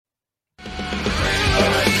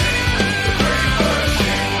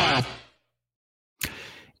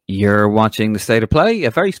You're watching The State of Play,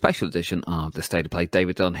 a very special edition of The State of Play.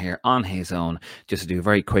 David Dunn here on his own, just to do a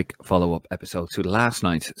very quick follow-up episode to last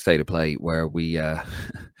night's State of Play, where we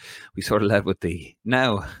we sort of led with the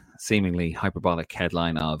now seemingly hyperbolic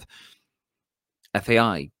headline of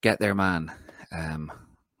FAI, get their man,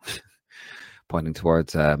 pointing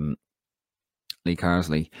towards Lee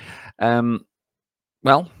Carsley.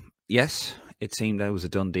 Well, yes, it seemed that was a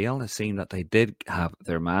done deal. It seemed that they did have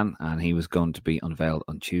their man, and he was going to be unveiled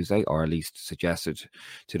on Tuesday, or at least suggested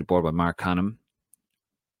to the board by Mark Canham.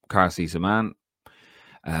 Carsley's the man.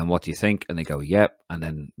 What do you think? And they go, yep. And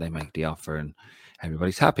then they make the offer, and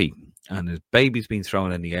everybody's happy. And there's babies being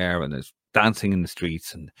thrown in the air, and there's dancing in the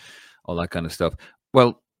streets, and all that kind of stuff.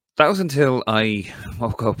 Well, that was until I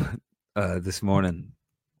woke up this morning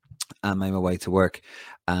and made my way to work,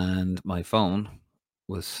 and my phone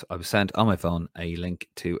I was sent on my phone a link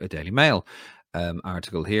to a Daily Mail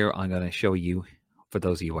article here. I'm going to show you, for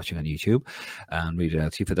those of you watching on YouTube, and read it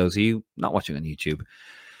out to you for those of you not watching on YouTube.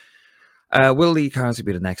 Will Lee Carsley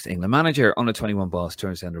be the next England manager? Under 21 boss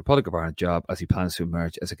turns down the Republic of Ireland job as he plans to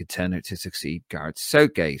emerge as a contender to succeed Gareth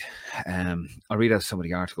Southgate. I'll read out some of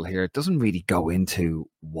the article here. It doesn't really go into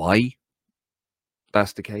why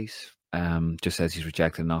that's the case. Just says he's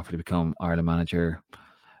rejected an offer to become Ireland manager.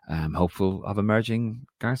 Hopeful of emerging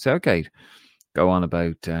Gareth Southgate. Go on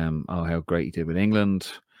about how great he did with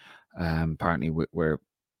England. Apparently where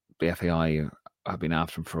the FAI have been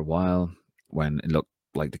after him for a while when it looked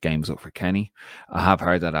like the game was up for Kenny. I have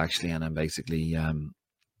heard that actually, and then basically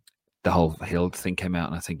the whole Hild thing came out,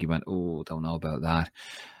 and I think he went, oh, don't know about that.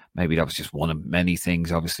 Maybe that was just one of many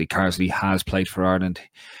things. Obviously, Carsley has played for Ireland,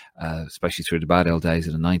 especially through the bad old days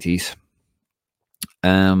of the 90s.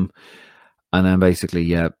 And then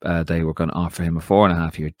basically, they were going to offer him a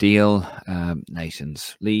 4.5-year deal,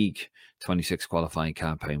 Nations League, 26 qualifying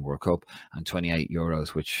campaign World Cup, and €28,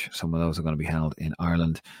 which some of those are going to be held in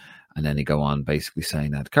Ireland. And then they go on basically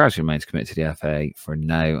saying that Carsley remains committed to the FA for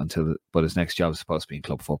now but his next job is supposed to be in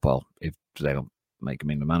club football if they don't make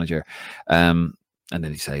him England manager. And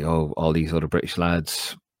then they say, oh, all these other British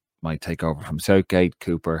lads might take over from Southgate,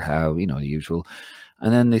 Cooper, Howe, the usual.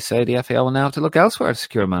 And then they say the FA will now have to look elsewhere to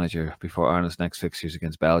secure a manager before Ireland's next fixtures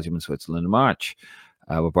against Belgium and Switzerland in March,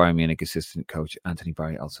 with Bayern Munich assistant coach Anthony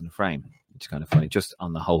Barry also in the frame, which is kind of funny. Just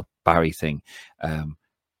on the whole Barry thing, Bayern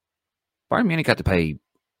Munich had to pay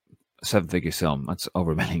a 7-figure sum, that's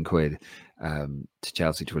over £1 million, to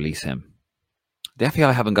Chelsea to release him. The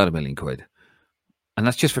FAI haven't got £1 million, and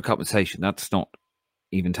that's just for compensation. That's not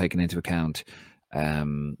even taking into account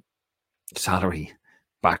salary,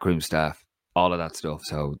 backroom staff, all of that stuff.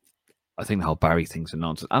 So I think the whole Barry thing's a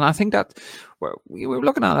nonsense. And I think that we were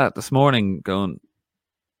looking at that this morning going,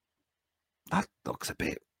 that looks a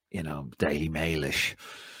bit, Daily Mail-ish.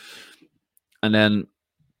 And then,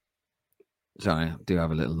 sorry, I do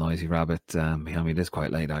have a little noisy rabbit behind me. It is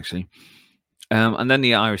quite late, actually. And then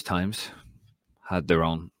the Irish Times had their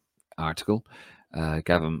own article.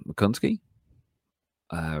 Gavin McCunsky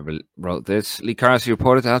wrote this. Lee Carsley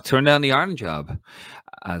reported to have turned down the Ireland job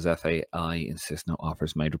as FAI insists no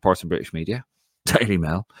offers made. Reports in British media, Daily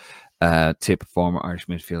Mail, tip former Irish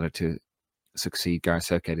midfielder to succeed Gareth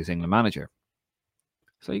Southgate as England manager.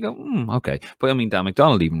 So you go, okay. But I mean, Dan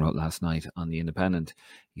McDonald even wrote last night on The Independent.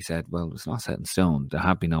 He said, well, it's not set in stone. There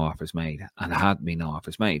have been no offers made, and there had been no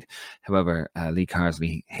offers made. However, Lee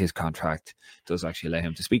Carsley, his contract does actually allow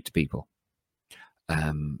him to speak to people.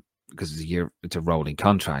 Because it's a rolling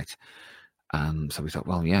contract. And so we thought,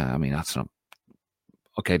 well, yeah, I mean, that's not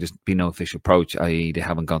okay. There's been no official approach, i.e. they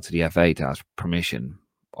haven't gone to the FA to ask permission,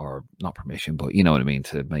 or not permission, but you know what I mean,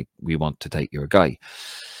 we want to take your guy.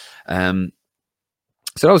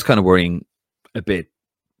 So that was kind of worrying a bit.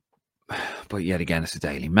 But yet again, it's the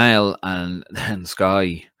Daily Mail, and then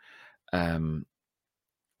Sky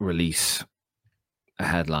release a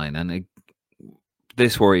headline, and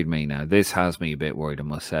this worried me now. This has me a bit worried, I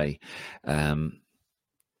must say.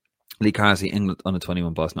 Lee Carsley, England under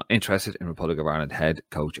 21 boss, not interested in Republic of Ireland head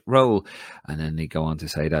coach role. And then they go on to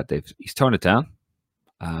say that he's turned it down.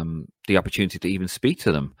 The opportunity to even speak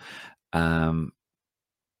to them,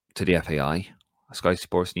 to the FAI, Sky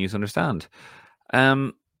Sports News understand.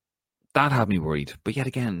 That had me worried. But yet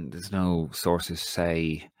again, there's no sources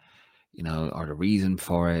say, or the reason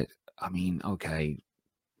for it. I mean, okay,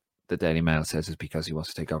 the Daily Mail says it's because he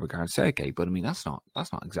wants to take over Gareth Southgate, but I mean that's not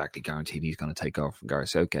exactly guaranteed he's going to take over from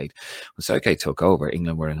Gareth Southgate. When Southgate took over,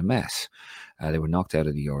 England were in a mess. They were knocked out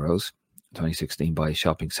of the Euros 2016 by a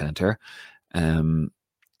shopping centre. Roy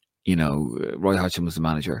Hodgson was the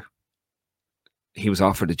manager. He was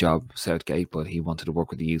offered the job, Southgate, but he wanted to work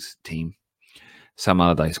with the youth team. Sam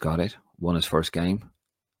Allardyce got it, won his first game,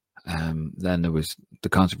 Then there was the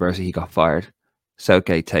controversy. He got fired.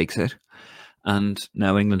 Southgate takes it. And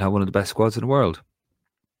now England have one of the best squads in the world.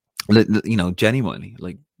 You know, genuinely,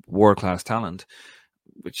 like world-class talent,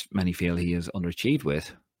 which many feel he is underachieved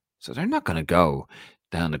with. So they're not going to go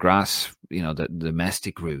down the grass, you know, the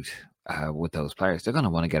domestic route with those players. They're going to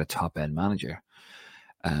want to get a top-end manager.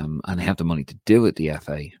 And they have the money to do it, the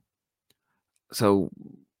FA. So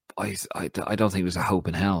I don't think there's a hope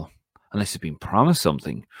in hell, unless it's been promised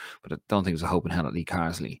something. But I don't think there's a hope in hell that Lee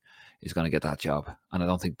Carsley is going to get that job. And I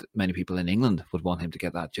don't think that many people in England would want him to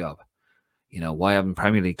get that job. You know, why haven't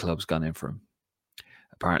Premier League clubs gone in for him?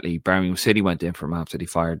 Apparently, Birmingham City went in for him after they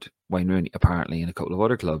fired Wayne Rooney, apparently, and a couple of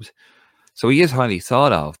other clubs. So he is highly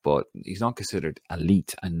thought of, but he's not considered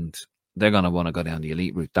elite, and they're going to want to go down the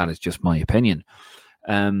elite route. That is just my opinion.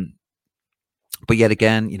 But yet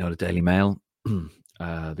again, you know, the Daily Mail,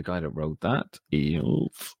 the guy that wrote that,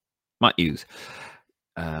 Matt Hughes,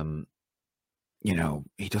 you know,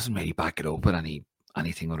 he doesn't really back it up with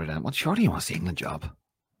anything other than, well, surely he wants the England job.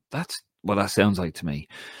 That's what that sounds like to me.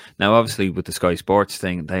 Now, obviously, with the Sky Sports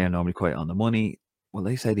thing, they are normally quite on the money. Well,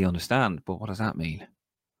 they say they understand, but what does that mean?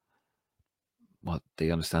 What,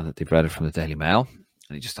 they understand that they've read it from the Daily Mail,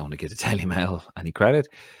 and they just don't want to give the Daily Mail any credit.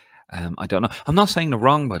 I don't know. I'm not saying they're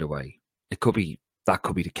wrong, by the way. That could be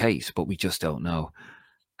the case, but we just don't know.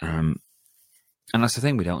 And that's the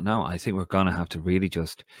thing, we don't know. I think we're going to have to really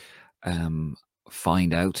just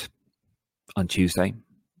find out on Tuesday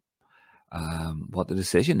what the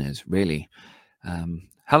decision is, really.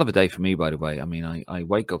 Hell of a day for me, by the way. I mean, I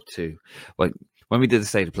wake up to, well, when we did the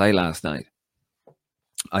State of Play last night,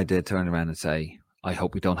 I did turn around and say, I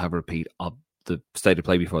hope we don't have a repeat of the State of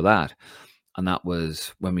Play before that. And that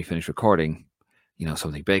was when we finished recording, you know,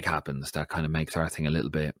 something big happens that kind of makes our thing a little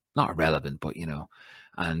bit, not irrelevant, but, you know,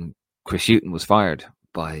 and Chris Hughton was fired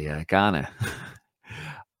by Ghana.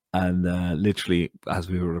 And literally, as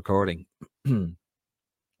we were recording, and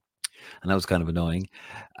that was kind of annoying.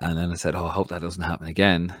 And then I said, oh, I hope that doesn't happen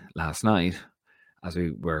again last night, as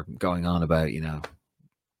we were going on about, you know,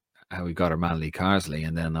 how we got our man Lee Carsley.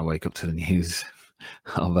 And then I wake up to the news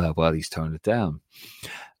of, well, he's turned it down.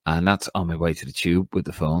 And that's on my way to the tube with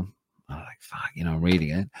the phone. I'm like, fuck, you know, I'm reading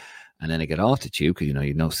it. And then I get off the tube because, you know, you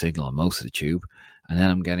have no signal on most of the tube. And then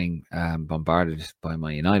I'm getting bombarded by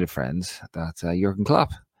my United friends that Jurgen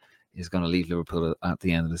Klopp is going to leave Liverpool at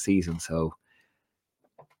the end of the season. So,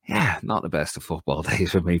 yeah, not the best of football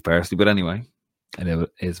days for me personally. But anyway, it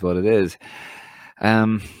is what it is.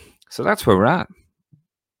 So that's where we're at.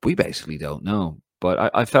 We basically don't know.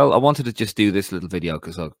 But I felt I wanted to just do this little video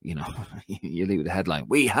because, you know, you leave with the headline,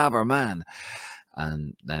 we have our man.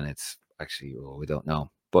 And then it's actually, well, we don't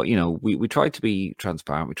know. But, you know, we try to be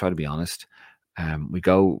transparent. We try to be honest. We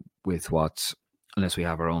go with what's, unless we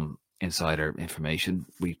have our own insider information,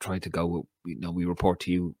 we try to go, you know, we report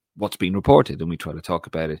to you what's being reported and we try to talk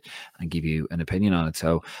about it and give you an opinion on it.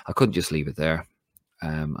 So I couldn't just leave it there.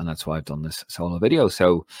 And that's why I've done this solo video.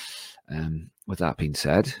 So with that being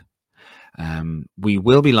said, we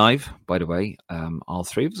will be live, by the way. All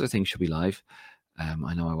three of us, I think, should be live.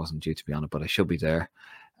 I know I wasn't due to be on it, but I should be there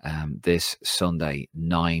this Sunday,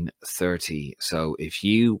 9:30. So if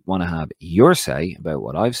you want to have your say about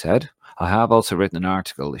what I've said, I have also written an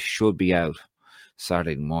article. It should be out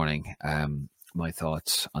Saturday morning. My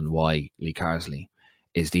thoughts on why Lee Carsley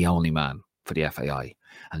is the only man for the FAI,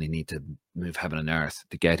 and they need to move heaven and earth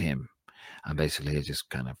to get him. And basically, I just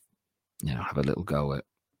kind of, you know, have a little go at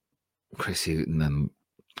Chris Hughton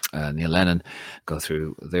and Neil Lennon, go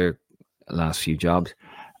through their last few jobs.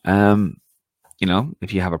 You know,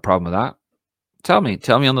 if you have a problem with that, tell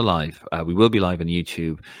me on the live. We will be live on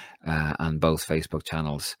YouTube and both Facebook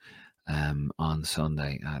channels on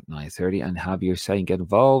Sunday at 9:30, and have your say and get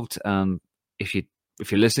involved. If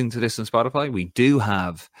you're listening to this on Spotify, we do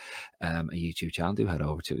have a YouTube channel. Do head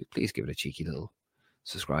over to it. Please give it a cheeky little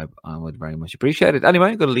subscribe. I would very much appreciate it. Anyway,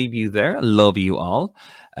 I'm going to leave you there. I love you all.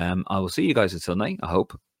 I will see you guys at Sunday, I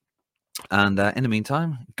hope. And in the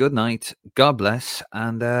meantime, good night. God bless.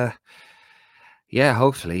 And yeah,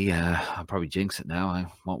 hopefully, I'll probably jinx it now. I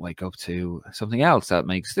won't wake up to something else that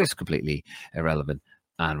makes this completely irrelevant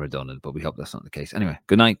and redundant. But we hope that's not the case. Anyway,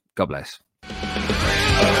 good night. God bless.